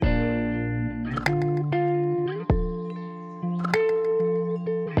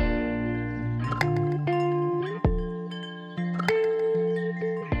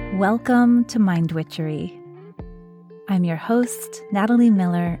Welcome to Mind Witchery. I'm your host, Natalie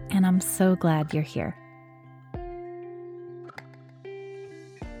Miller, and I'm so glad you're here.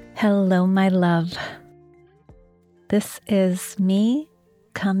 Hello, my love. This is me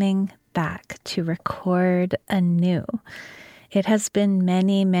coming back to record anew. It has been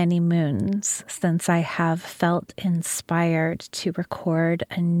many, many moons since I have felt inspired to record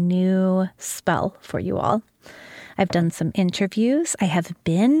a new spell for you all. I've done some interviews. I have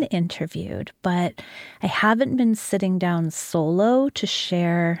been interviewed, but I haven't been sitting down solo to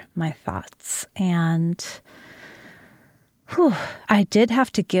share my thoughts. And I did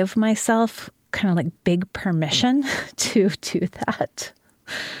have to give myself kind of like big permission to do that.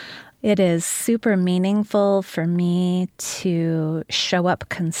 It is super meaningful for me to show up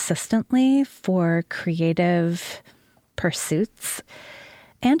consistently for creative pursuits.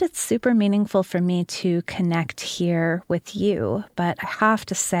 And it's super meaningful for me to connect here with you. But I have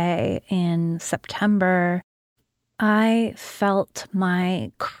to say, in September, I felt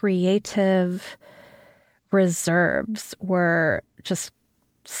my creative reserves were just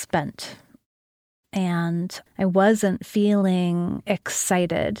spent. And I wasn't feeling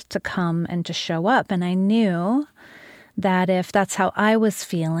excited to come and to show up. And I knew that if that's how I was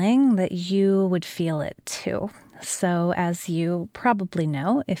feeling, that you would feel it too. So as you probably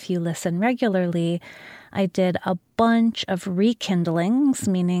know, if you listen regularly, I did a bunch of rekindlings,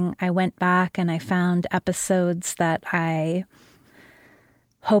 meaning I went back and I found episodes that I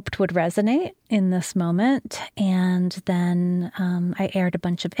hoped would resonate in this moment. And then I aired a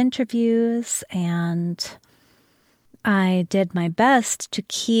bunch of interviews, and I did my best to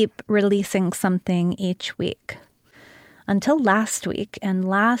keep releasing something each week. Until last week, and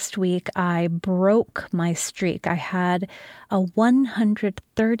last week I broke my streak. I had a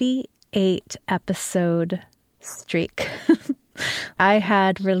 138 episode streak. I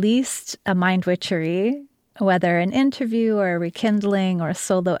had released a Mind Witchery, whether an interview or a rekindling or a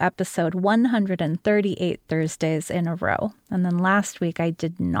solo episode, 138 Thursdays in a row. And then last week I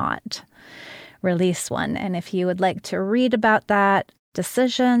did not release one. And if you would like to read about that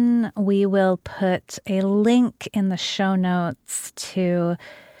decision, we will put a link in the show notes to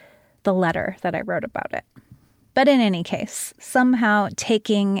the letter that I wrote about it. But in any case, somehow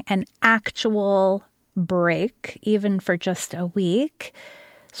taking an actual break, even for just a week,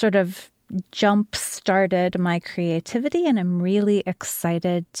 sort of jump-started my creativity, and I'm really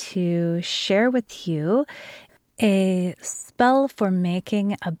excited to share with you a spell for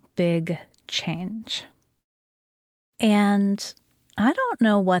making a big change. And I don't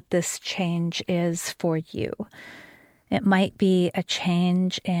know what this change is for you. It might be a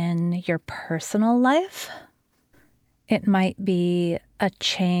change in your personal life. It might be a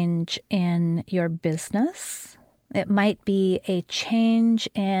change in your business. It might be a change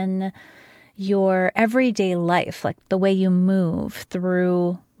in your everyday life, like the way you move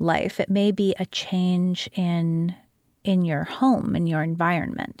through life. It may be a change in your home, in your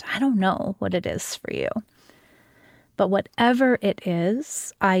environment. I don't know what it is for you. But whatever it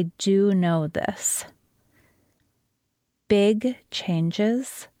is, I do know this. Big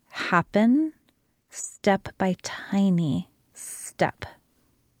changes happen step by tiny step.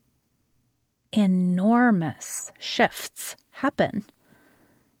 Enormous shifts happen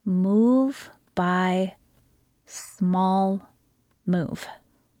move by small move.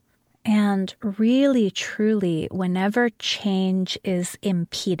 And really, truly, whenever change is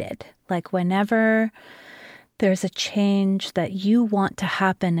impeded, like whenever there's a change that you want to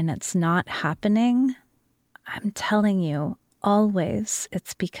happen and it's not happening, I'm telling you, always,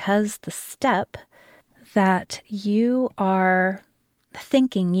 it's because the step that you are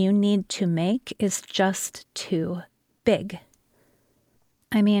thinking you need to make is just too big.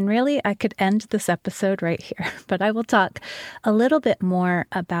 I mean, really, I could end this episode right here, but I will talk a little bit more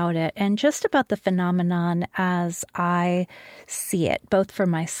about it and just about the phenomenon as I see it, both for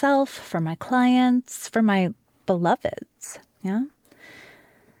myself, for my clients, for my beloveds. Yeah.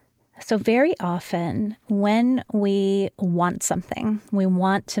 So very often when we want something, we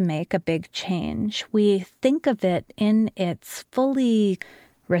want to make a big change, we think of it in its fully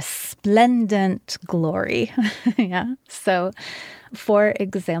resplendent glory. Yeah. So for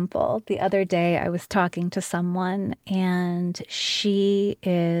example, the other day I was talking to someone and she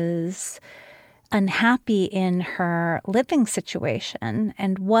is unhappy in her living situation.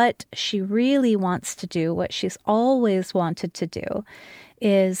 And what she really wants to do, what she's always wanted to do,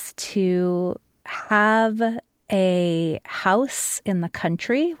 is to have a house in the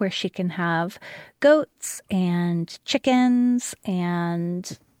country where she can have goats and chickens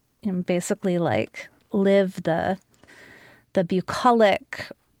and basically like live the bucolic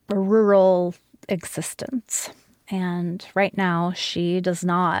rural existence. And right now, she does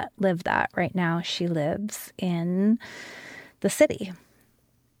not live that. Right now, she lives in the city.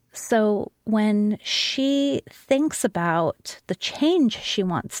 So when she thinks about the change she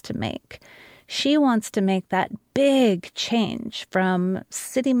wants to make, she wants to make that big change from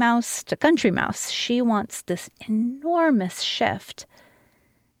city mouse to country mouse. She wants this enormous shift.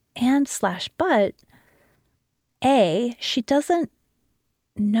 And but she doesn't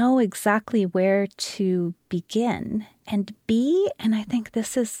know exactly where to begin. And B, and I think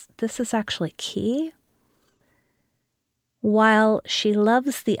this is actually key, while she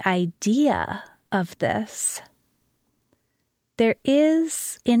loves the idea of this, there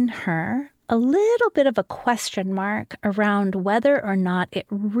is in her a little bit of a question mark around whether or not it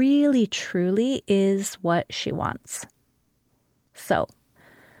really truly is what she wants. So,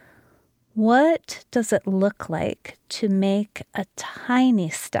 what does it look like to make a tiny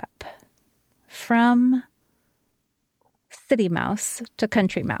step from city mouse to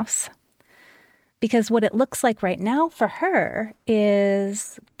country mouse? Because what it looks like right now for her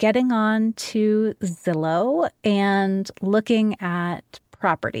is getting on to Zillow and looking at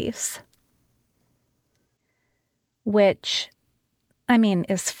properties, which, I mean,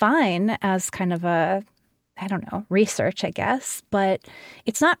 is fine as kind of a, research, I guess, but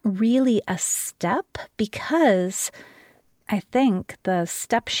it's not really a step, because I think the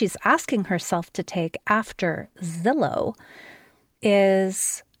step she's asking herself to take after Zillow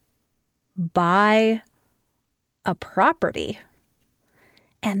is buy a property.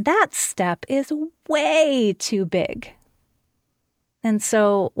 And that step is way too big. And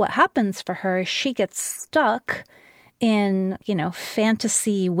so what happens for her is she gets stuck in,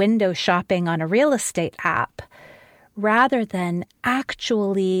 fantasy window shopping on a real estate app rather than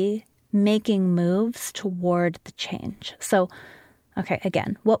actually making moves toward the change. So, okay,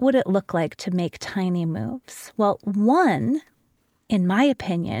 again, what would it look like to make tiny moves? Well, one, in my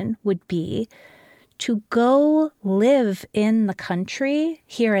opinion, would be to go live in the country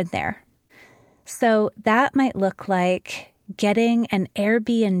here and there. So that might look like getting an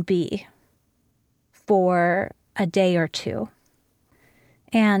Airbnb for a day or two.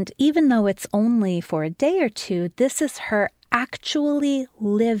 And even though it's only for a day or two, this is her actually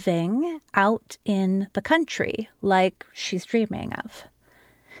living out in the country like she's dreaming of.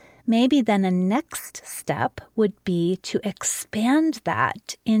 Maybe then a next step would be to expand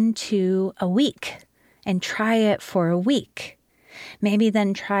that into a week and try it for a week. Maybe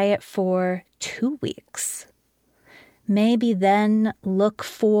then try it for 2 weeks. Maybe then look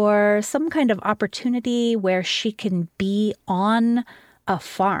for some kind of opportunity where she can be on a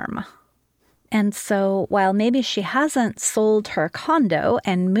farm. And so while maybe she hasn't sold her condo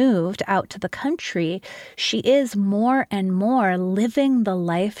and moved out to the country, she is more and more living the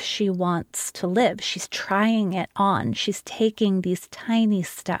life she wants to live. She's trying it on. She's taking these tiny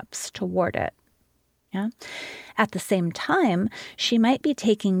steps toward it. Yeah. At the same time, she might be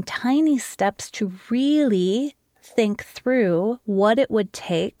taking tiny steps to really think through what it would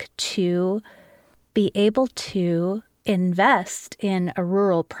take to be able to invest in a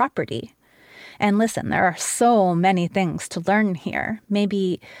rural property. And listen, there are so many things to learn here.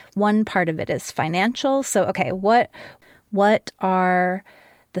 Maybe one part of it is financial. So, okay, what are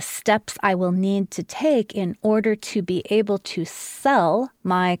the steps I will need to take in order to be able to sell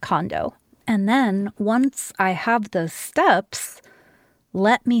my condo? And then once I have those steps,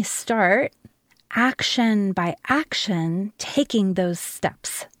 let me start action by action taking those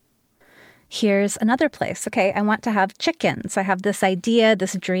steps. Here's another place. Okay, I want to have chickens. I have this idea,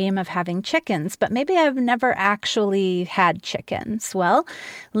 this dream of having chickens, but maybe I've never actually had chickens. Well,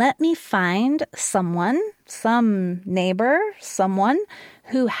 let me find someone, some neighbor, someone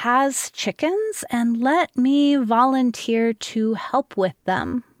who has chickens, and let me volunteer to help with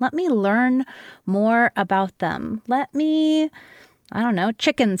them. Let me learn more about them. Let me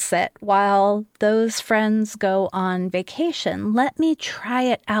chicken sit while those friends go on vacation. Let me try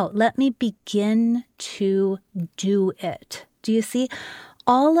it out. Let me begin to do it. Do you see?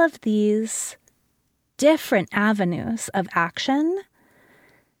 All of these different avenues of action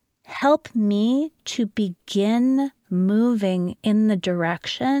help me to begin moving in the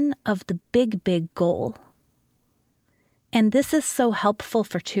direction of the big, big goal. And this is so helpful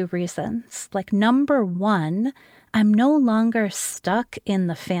for 2 reasons. Like, number one, I'm no longer stuck in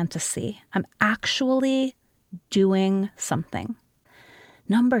the fantasy. I'm actually doing something.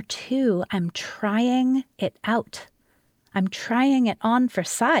 Number 2, I'm trying it out. I'm trying it on for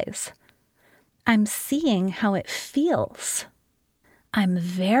size. I'm seeing how it feels. I'm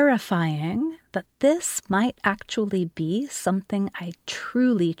verifying that this might actually be something I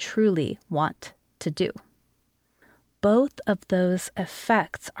truly, truly want to do. Both of those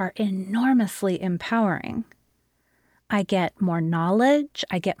effects are enormously empowering. I get more knowledge,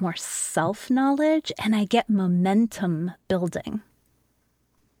 I get more self-knowledge, and I get momentum building.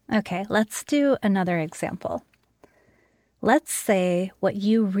 Okay, let's do another example. Let's say what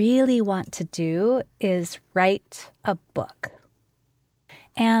you really want to do is write a book.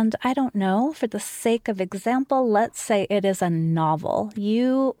 And I don't know, for the sake of example, let's say it is a novel.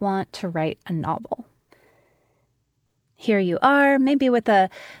 You want to write a novel. Here you are, maybe with a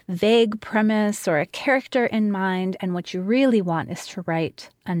vague premise or a character in mind, and what you really want is to write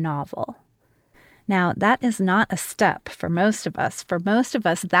a novel. Now, that is not a step for most of us. For most of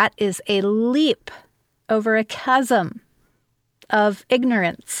us, that is a leap over a chasm of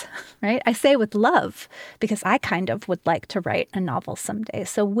ignorance, right? I say with love, because I kind of would like to write a novel someday.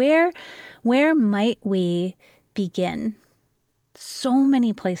 So where might we begin? So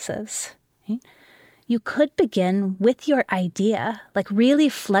many places, right? You could begin with your idea, like really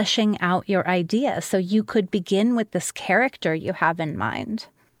fleshing out your idea. So you could begin with this character you have in mind.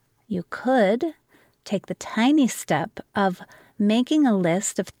 You could take the tiny step of making a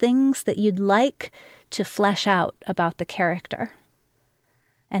list of things that you'd like to flesh out about the character.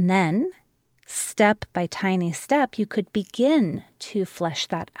 And then, step by tiny step, you could begin to flesh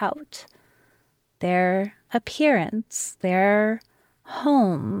that out. Their appearance, their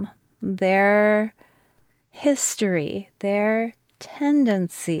home, their history, their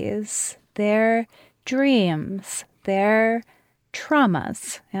tendencies, their dreams, their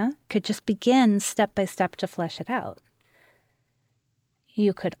traumas. Yeah? Could just begin step by step to flesh it out.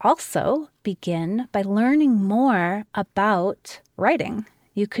 You could also begin by learning more about writing.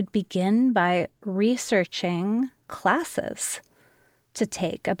 You could begin by researching classes to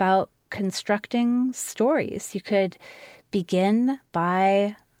take about constructing stories. You could begin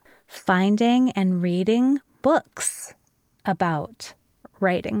by finding and reading books about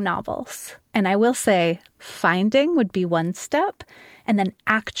writing novels. And I will say finding would be one step, and then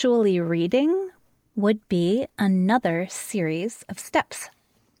actually reading would be another series of steps.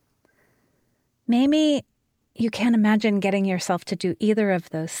 Maybe you can't imagine getting yourself to do either of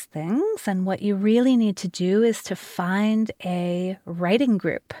those things, and what you really need to do is to find a writing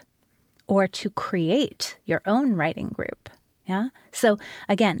group or to create your own writing group. Yeah. So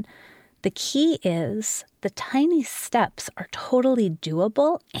again, the key is the tiny steps are totally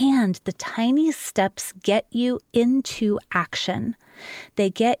doable, and the tiny steps get you into action. They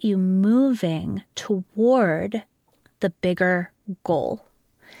get you moving toward the bigger goal.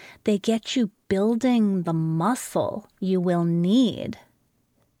 They get you building the muscle you will need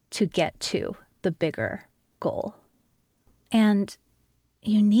to get to the bigger goal. And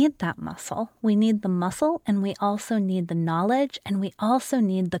you need that muscle. We need the muscle, and we also need the knowledge, and we also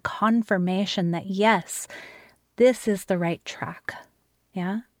need the confirmation that, yes, this is the right track.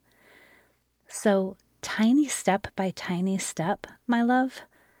 Yeah? So tiny step by tiny step, my love,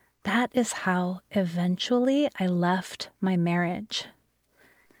 that is how eventually I left my marriage.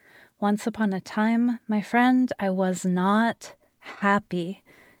 Once upon a time, my friend, I was not happy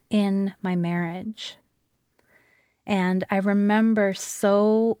in my marriage. And I remember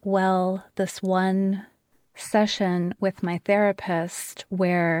so well this one session with my therapist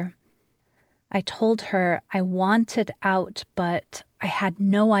where I told her I wanted out, but I had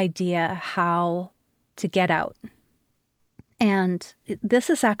no idea how to get out. And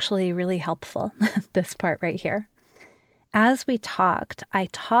this is actually really helpful, this part right here. As we talked, I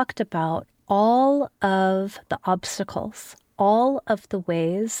talked about all of the obstacles, all of the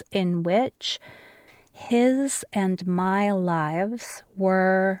ways in which his and my lives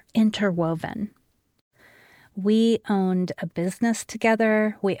were interwoven. We owned a business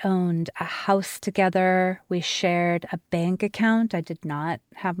together. We owned a house together. We shared a bank account. I did not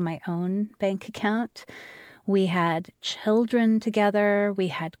have my own bank account. We had children together. We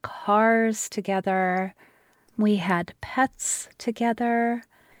had cars together. We had pets together.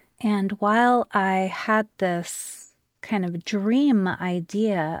 And while I had this kind of dream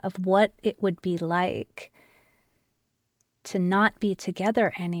idea of what it would be like to not be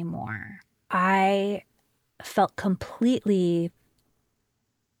together anymore, I felt completely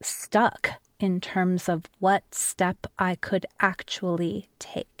stuck in terms of what step I could actually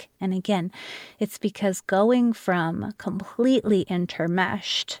take. And again, it's because going from completely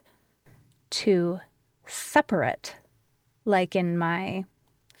intermeshed to separate, like in my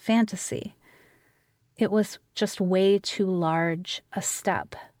fantasy, it was just way too large a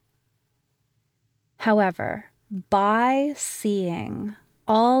step. However, by seeing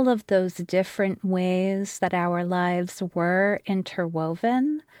all of those different ways that our lives were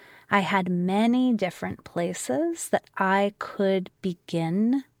interwoven, I had many different places that I could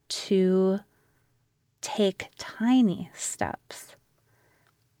begin to take tiny steps.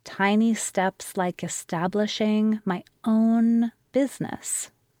 Tiny steps like establishing my own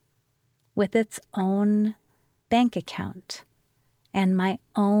business with its own bank account and my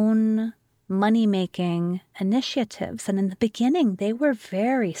own money-making initiatives. And in the beginning, they were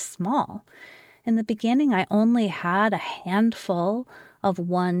very small. In the beginning, I only had a handful of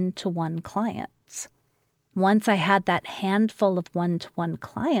one-to-one clients. Once I had that handful of one-to-one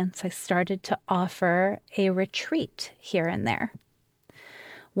clients, I started to offer a retreat here and there.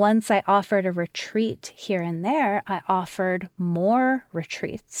 Once I offered a retreat here and there, I offered more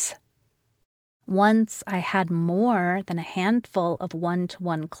retreats. Once I had more than a handful of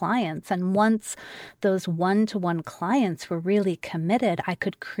one-to-one clients, and once those one-to-one clients were really committed, I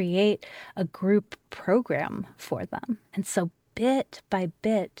could create a group program for them. And so bit by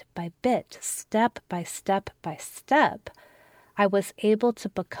bit by bit, step by step by step, I was able to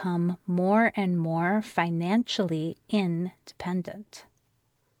become more and more financially independent.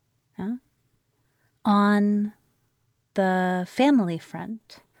 Yeah? On the family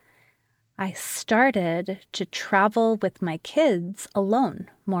front, I started to travel with my kids alone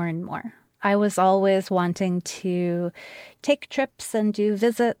more and more. I was always wanting to take trips and do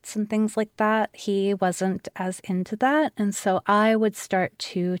visits and things like that. He wasn't as into that, and so I would start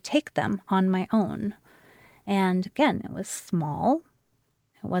to take them on my own. And again, it was small.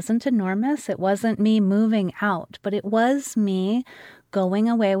 It wasn't enormous. It wasn't me moving out, but it was me going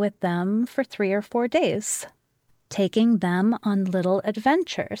away with them for 3 or 4 days, taking them on little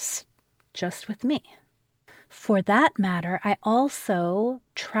adventures, just with me. For that matter, I also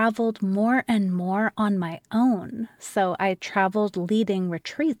traveled more and more on my own. So I traveled leading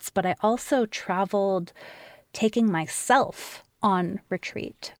retreats, but I also traveled taking myself on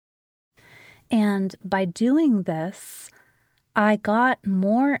retreat. And by doing this, I got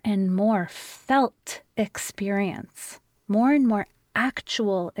more and more felt experience, more and more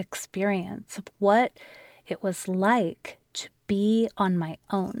actual experience of what it was like to be on my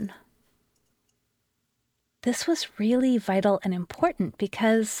own. This was really vital and important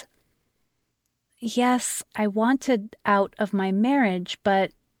because, yes, I wanted out of my marriage,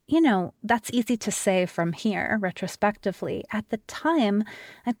 but, that's easy to say from here, retrospectively. At the time,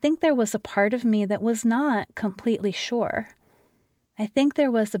 I think there was a part of me that was not completely sure. I think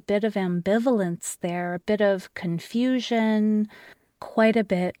there was a bit of ambivalence there, a bit of confusion, quite a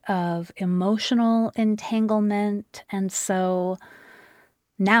bit of emotional entanglement, and so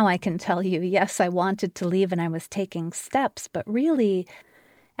now I can tell you, yes, I wanted to leave and I was taking steps, but really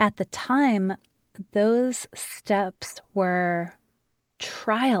at the time, those steps were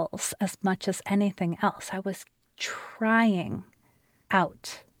trials as much as anything else. I was trying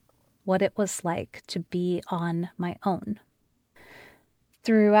out what it was like to be on my own.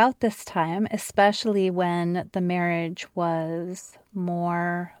 Throughout this time, especially when the marriage was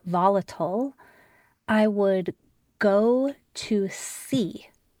more volatile, I would go to see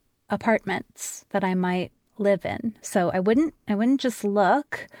apartments that I might live in. So I wouldn't just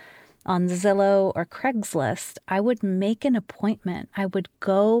look on Zillow or Craigslist. I would make an appointment. I would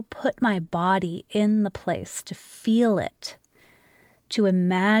go put my body in the place to feel it, to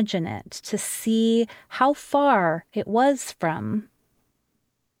imagine it, to see how far it was from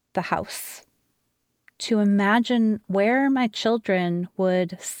the house, to imagine where my children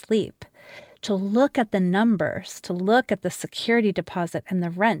would sleep, to look at the numbers, to look at the security deposit and the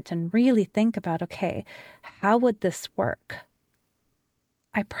rent and really think about, okay, how would this work?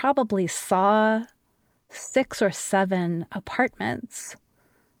 I probably saw 6 or 7 apartments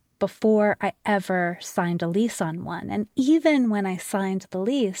before I ever signed a lease on one. And even when I signed the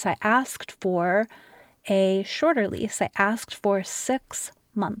lease, I asked for a shorter lease. I asked for 6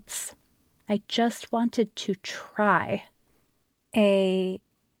 months. I just wanted to try. A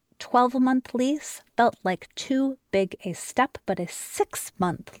 12-month lease felt like too big a step, but a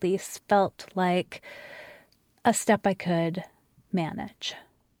 6-month lease felt like a step I could manage.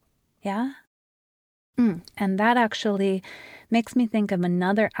 Yeah? And that actually makes me think of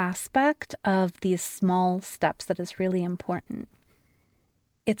another aspect of these small steps that is really important.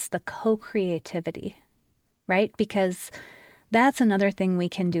 It's the co-creativity, right? Because that's another thing we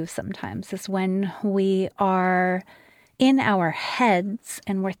can do sometimes is when we are in our heads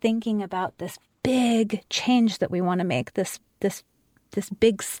and we're thinking about this big change that we want to make, this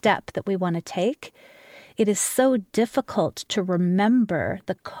big step that we want to take, it is so difficult to remember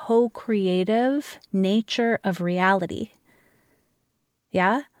the co-creative nature of reality.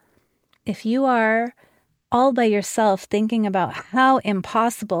 Yeah? If you are all by yourself thinking about how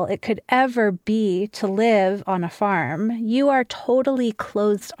impossible it could ever be to live on a farm, you are totally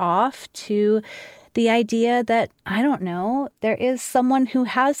closed off to the idea that, I don't know, there is someone who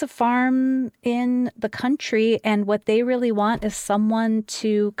has a farm in the country and what they really want is someone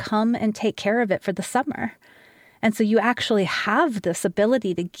to come and take care of it for the summer. And so you actually have this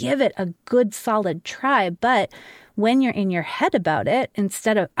ability to give it a good solid try. But when you're in your head about it,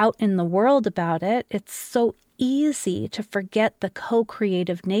 instead of out in the world about it, it's so easy to forget the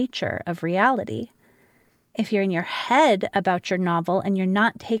co-creative nature of reality. If you're in your head about your novel and you're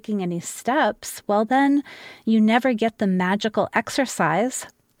not taking any steps, well, then you never get the magical exercise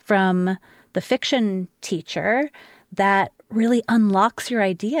from the fiction teacher that really unlocks your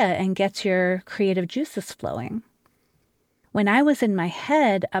idea and gets your creative juices flowing. When I was in my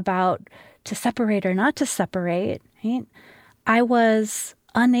head about to separate or not to separate, right, I was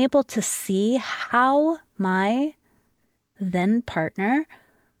unable to see how my then partner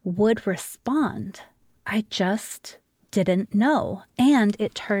would respond. I just didn't know. And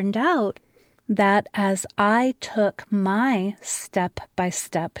it turned out that as I took my step by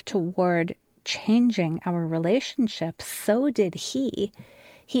step toward changing our relationship, so did he.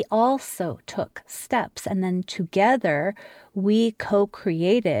 He also took steps. And then together we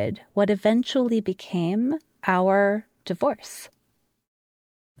co-created what eventually became our divorce.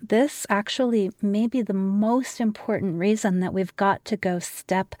 This actually may be the most important reason that we've got to go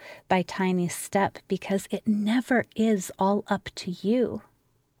step by tiny step, because it never is all up to you,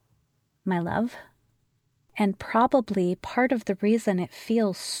 my love. And probably part of the reason it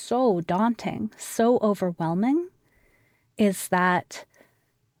feels so daunting, so overwhelming, is that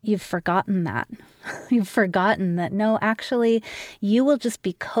you've forgotten that. You've forgotten that, no, actually, you will just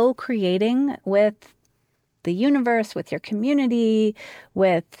be co-creating with the universe, with your community,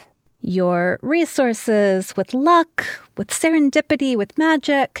 with your resources, with luck, with serendipity, with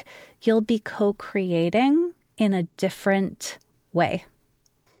magic. You'll be co-creating in a different way.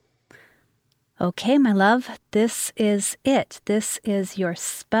 Okay, my love, this is it. This is your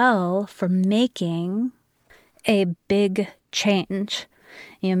spell for making a big change.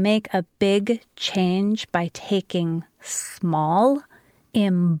 You make a big change by taking small,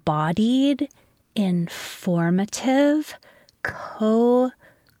 embodied, informative, co-creative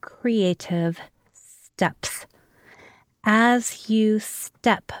steps. As you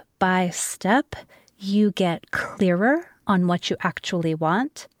step by step, you get clearer on what you actually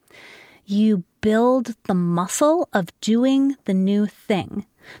want. You build the muscle of doing the new thing,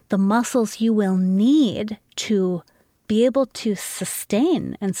 the muscles you will need to be able to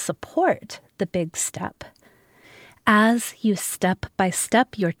sustain and support the big step. As you step by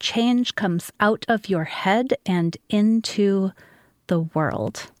step, your change comes out of your head and into the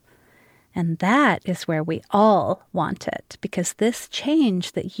world. And that is where we all want it, because this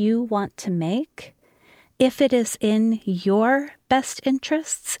change that you want to make, if it is in your best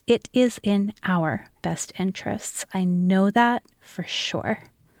interests, it is in our best interests. I know that for sure.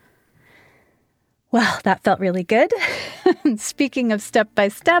 Well, that felt really good. Speaking of step by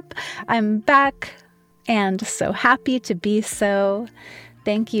step, I'm back and so happy to be so.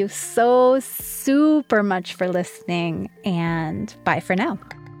 Thank you so super much for listening, and bye for now.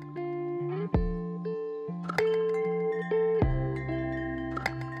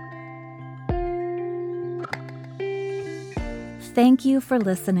 Thank you for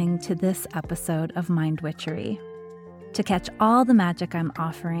listening to this episode of Mind Witchery. To catch all the magic I'm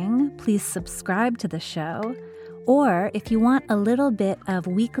offering, please subscribe to the show. Or if you want a little bit of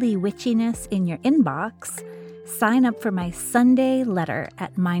weekly witchiness in your inbox, sign up for my Sunday letter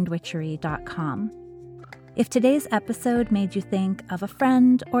at mindwitchery.com. If today's episode made you think of a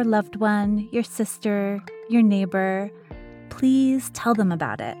friend or loved one, your sister, your neighbor, please tell them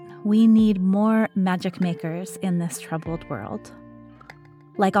about it. We need more magic makers in this troubled world.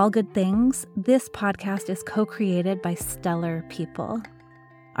 Like all good things, this podcast is co-created by stellar people.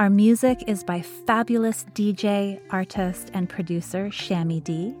 Our music is by fabulous DJ, artist, and producer Shammy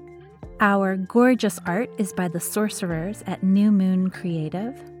D. Our gorgeous art is by the sorcerers at New Moon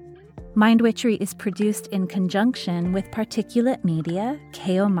Creative. Mind Witchery is produced in conjunction with Particulate Media,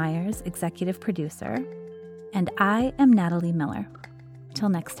 K.O. Myers, executive producer. And I am Natalie Miller. Till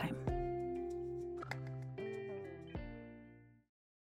next time.